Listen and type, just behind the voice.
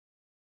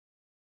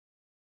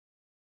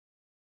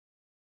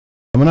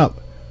Coming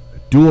up,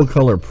 dual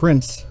color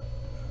prints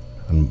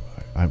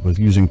I was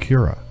using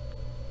Cura.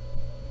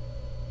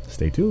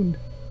 Stay tuned.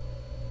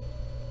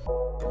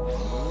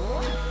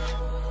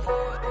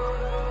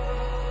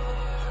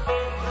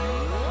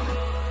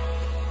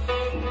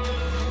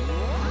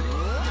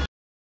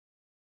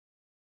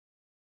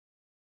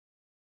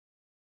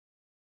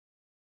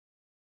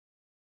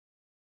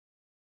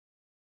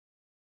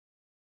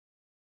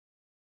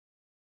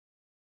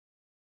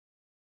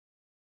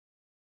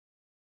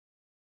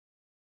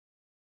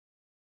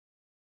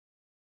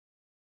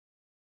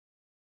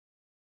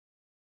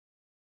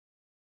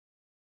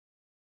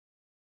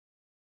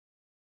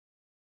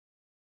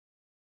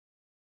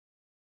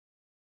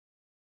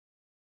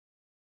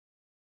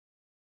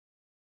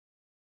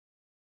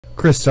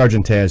 Chris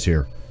Sergeant Taz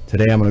here.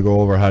 Today I'm going to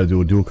go over how to do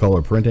a dual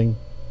color printing.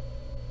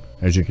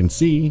 As you can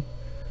see,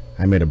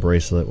 I made a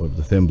bracelet with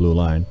the thin blue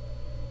line,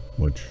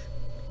 which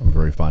I'm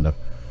very fond of,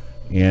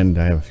 and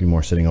I have a few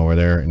more sitting over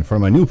there in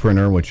front of my new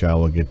printer, which I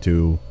will get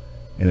to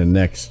in the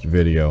next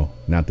video,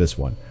 not this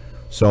one.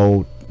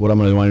 So what I'm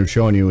going to want to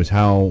show you is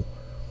how,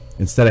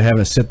 instead of having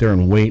to sit there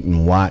and wait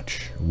and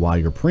watch while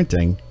you're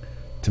printing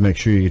to make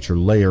sure you get your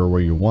layer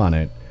where you want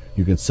it,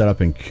 you can set up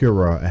in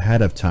Cura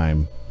ahead of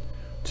time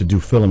to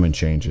do filament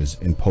changes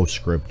in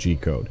PostScript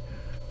G-code.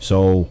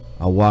 So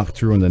I'll walk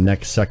through in the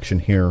next section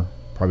here,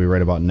 probably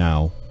right about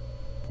now.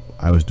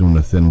 I was doing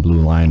the thin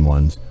blue line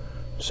ones,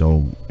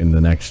 so in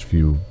the next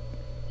few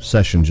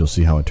sessions you'll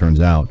see how it turns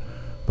out.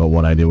 But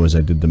what I did was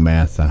I did the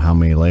math on how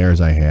many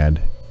layers I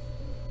had.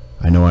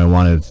 I know I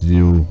wanted to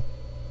do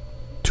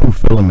 2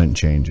 filament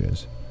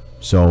changes.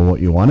 So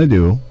what you want to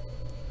do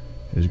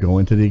is go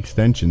into the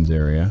extensions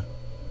area,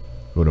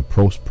 go to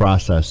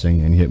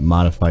post-processing, and hit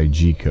modify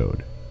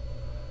G-code.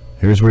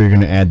 Here's where you're going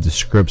to add the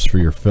scripts for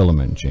your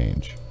filament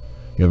change.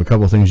 You have a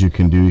couple things you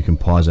can do. You can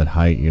pause at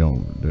height. You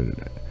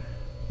don't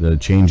the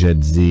change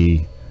at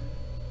Z,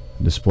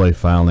 display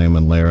file name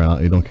and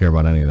layer. You don't care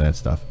about any of that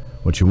stuff.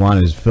 What you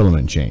want is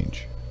filament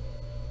change.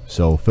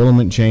 So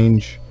filament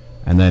change,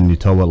 and then you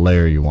tell what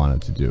layer you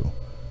want it to do.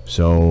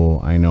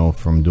 So I know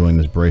from doing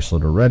this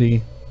bracelet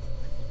already,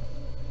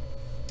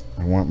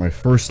 I want my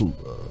first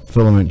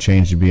filament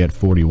change to be at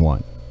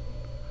 41.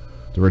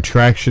 The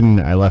retraction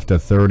I left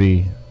at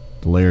 30.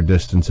 The layer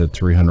distance at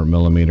 300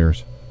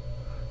 millimeters,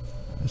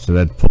 so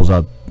that pulls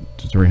out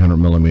to 300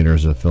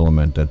 millimeters of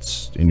filament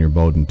that's in your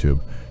Bowden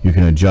tube. You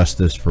can adjust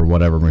this for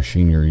whatever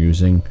machine you're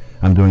using.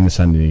 I'm doing this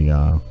on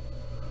the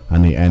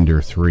Ender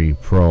 3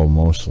 Pro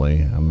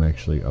mostly. I'm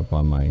actually up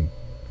on my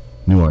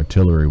new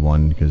artillery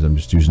one because I'm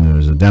just using it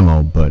as a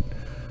demo, but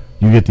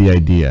you get the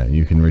idea.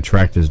 You can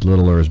retract as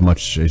little or as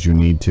much as you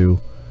need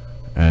to,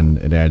 and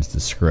it adds the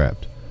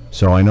script.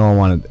 So I know I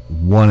wanted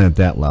one at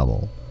that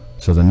level.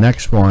 So the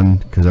next one,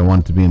 because I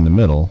want it to be in the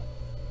middle,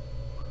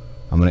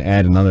 I'm going to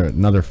add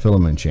another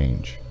filament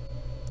change.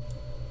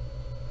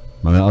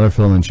 My other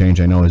filament change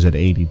I know is at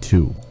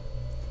 82.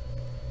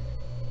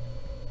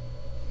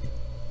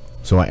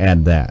 So I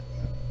add that.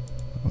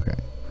 Okay.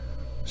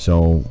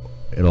 So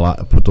it'll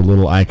put the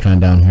little icon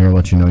down here,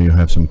 let you know you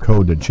have some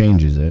code that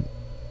changes it.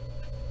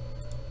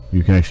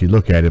 You can actually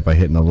look at it by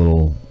hitting the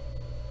little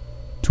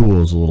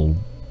tools, a little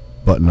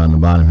button on the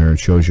bottom here. It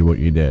shows you what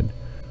you did.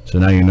 So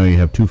now you know you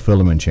have 2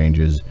 filament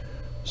changes.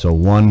 So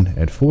one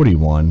at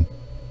 41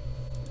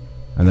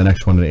 and the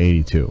next one at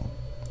 82.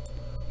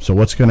 So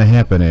what's going to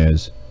happen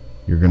is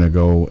you're going to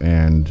go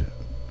and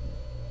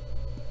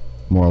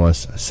more or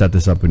less set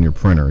this up in your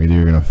printer. Either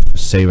you're going to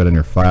save it in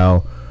your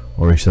file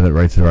or you set it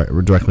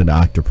directly to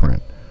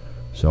Octoprint.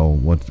 So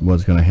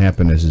what's going to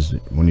happen is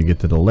when you get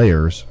to the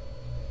layers,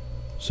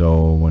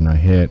 so when I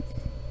hit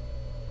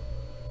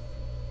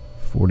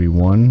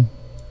 41,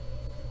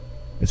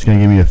 it's going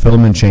to give me a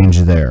filament change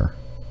there.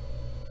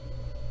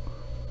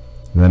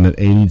 Then at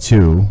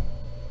 82,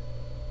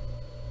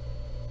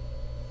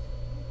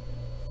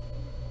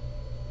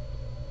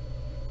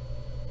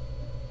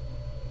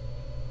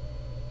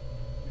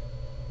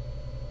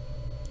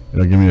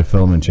 it'll give me a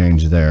filament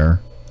change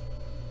there,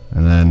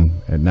 and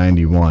then at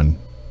 91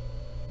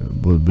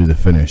 will be the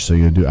finish. So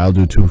I'll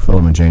do 2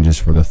 filament changes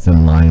for the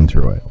thin line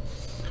through it.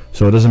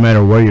 So it doesn't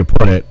matter where you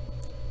put it,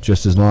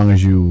 just as long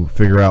as you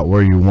figure out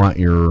where you want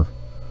your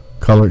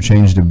color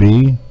change to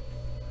be.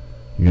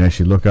 You can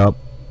actually look up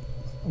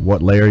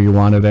what layer you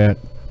want it at,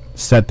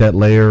 set that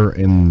layer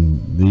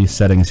in these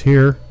settings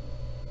here,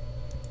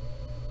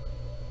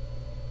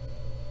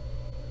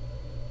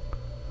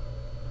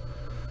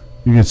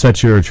 you can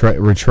set your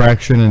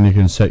retraction, and you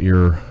can set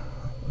your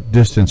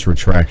distance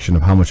retraction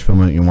of how much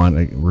filament you want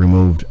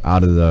removed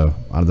out of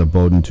the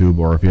Bowden tube,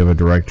 or if you have a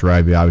direct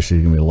drive, you obviously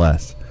it's going to be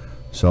less.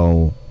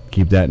 So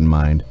keep that in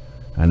mind,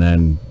 and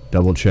then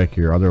double check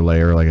your other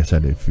layer. Like I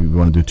said, if you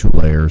want to do 2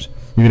 layers,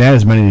 you can add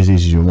as many of these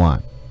as you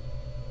want,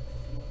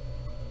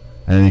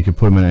 and then you can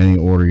put them in any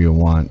order you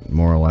want,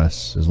 more or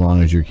less, as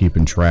long as you're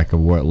keeping track of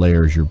what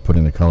layers you're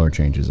putting the color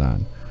changes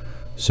on.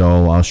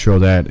 So I'll show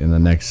that in the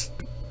next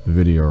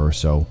video or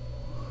so,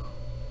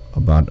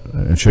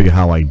 and show you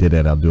how I did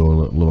it. I'll do a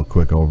little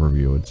quick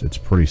overview. It's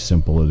pretty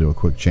simple to do a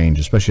quick change,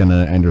 especially on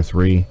the Ender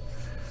 3.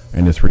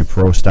 and the 3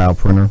 Pro style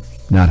printer.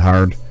 Not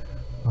hard,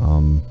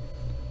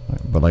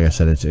 but like I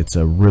said, it's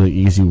a really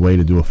easy way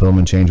to do a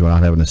filament change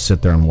without having to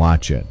sit there and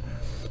watch it.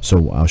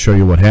 So I'll show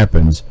you what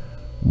happens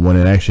when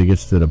it actually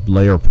gets to the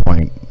layer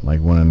point.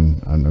 Like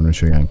when I'm going to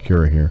show you on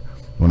Cura here.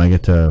 When I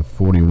get to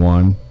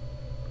 41,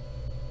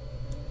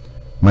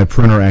 my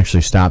printer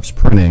actually stops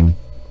printing,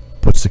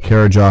 puts the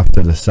carriage off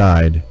to the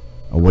side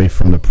away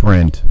from the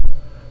print,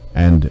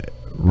 and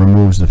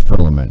removes the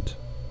filament.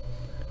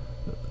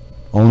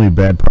 Only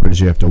bad part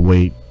is you have to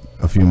wait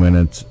a few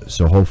minutes,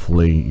 so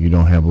hopefully you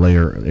don't have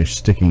layer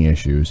sticking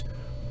issues,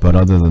 but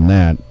other than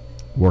that,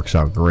 works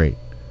out great.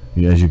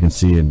 As you can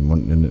see in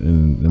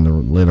the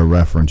later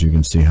reference, you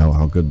can see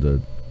how good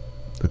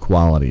the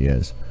quality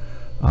is.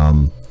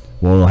 What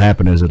will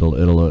happen is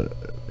it'll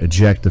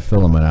eject the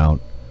filament out,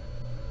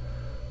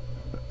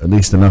 at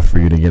least enough for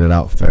you to get it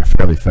out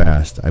fairly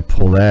fast. I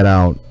pull that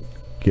out,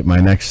 get my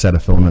next set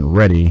of filament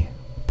ready,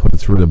 put it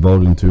through the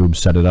Bowden tube,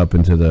 set it up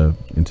into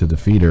the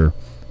feeder,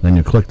 then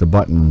you click the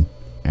button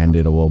and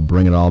it will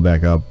bring it all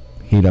back up,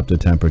 heat up the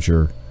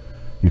temperature.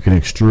 You can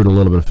extrude a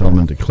little bit of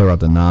filament to clear out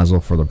the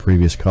nozzle for the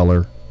previous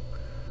color,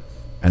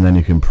 and then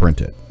you can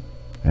print it.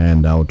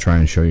 And I'll try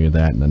and show you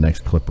that in the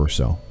next clip or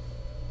so.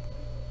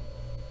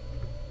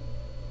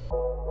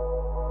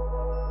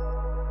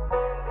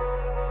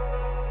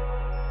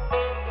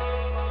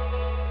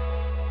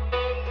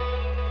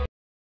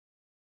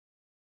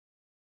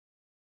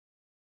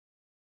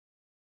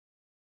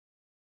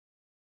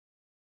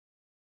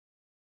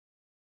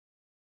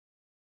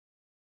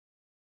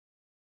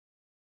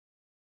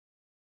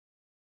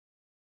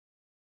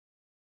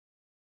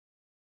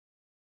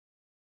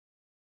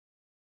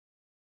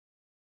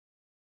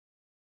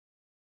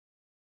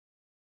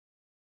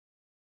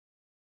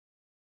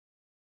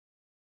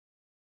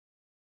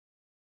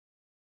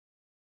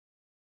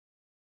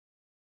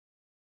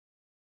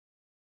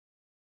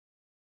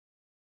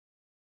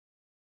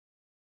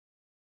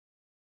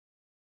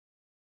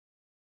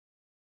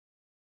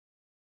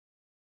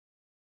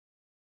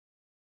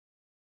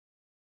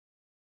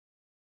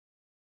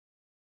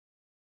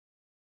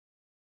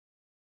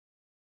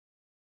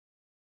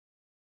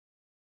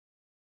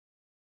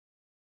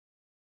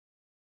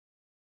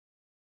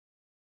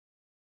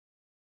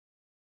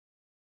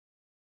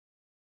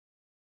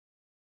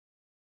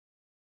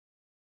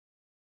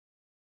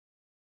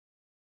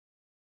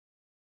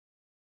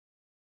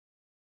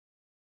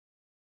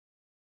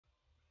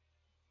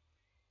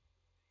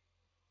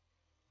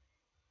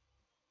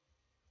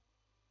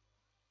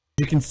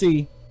 You can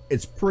see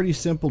it's pretty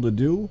simple to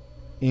do,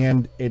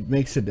 and it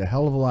makes it a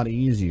hell of a lot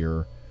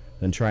easier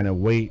than trying to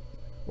wait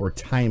or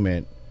time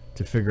it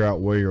to figure out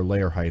where your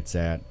layer height's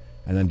at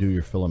and then do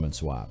your filament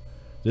swap.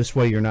 This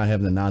way you're not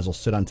having the nozzle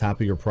sit on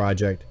top of your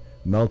project,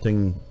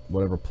 melting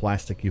whatever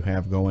plastic you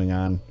have going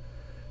on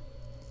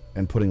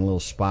and putting little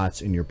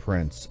spots in your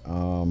prints.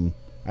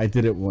 I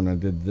did it when I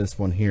did this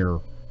one here.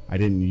 I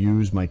didn't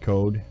use my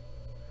code,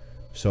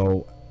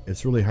 so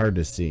it's really hard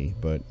to see,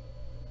 but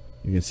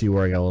you can see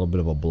where I got a little bit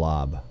of a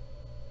blob.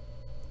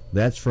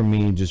 That's from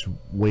me just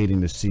waiting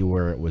to see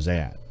where it was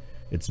at.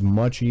 It's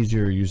much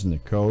easier using the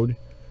code.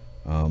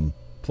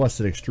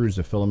 Plus it extrudes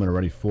the filament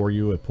already for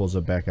you. It pulls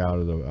it back out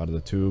of the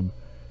tube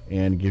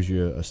and gives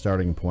you a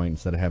starting point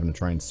instead of having to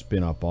try and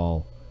spin up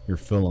all your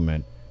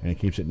filament, and it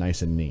keeps it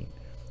nice and neat.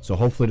 So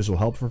hopefully this will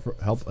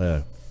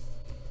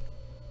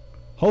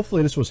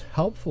hopefully this was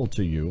helpful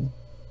to you.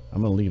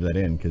 I'm gonna leave that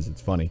in because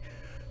it's funny,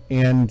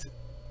 and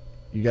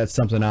you got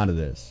something out of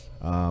this.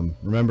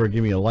 Remember,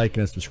 give me a like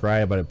and a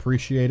subscribe. I'd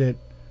appreciate it.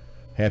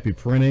 Happy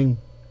printing.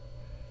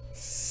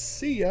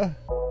 See ya.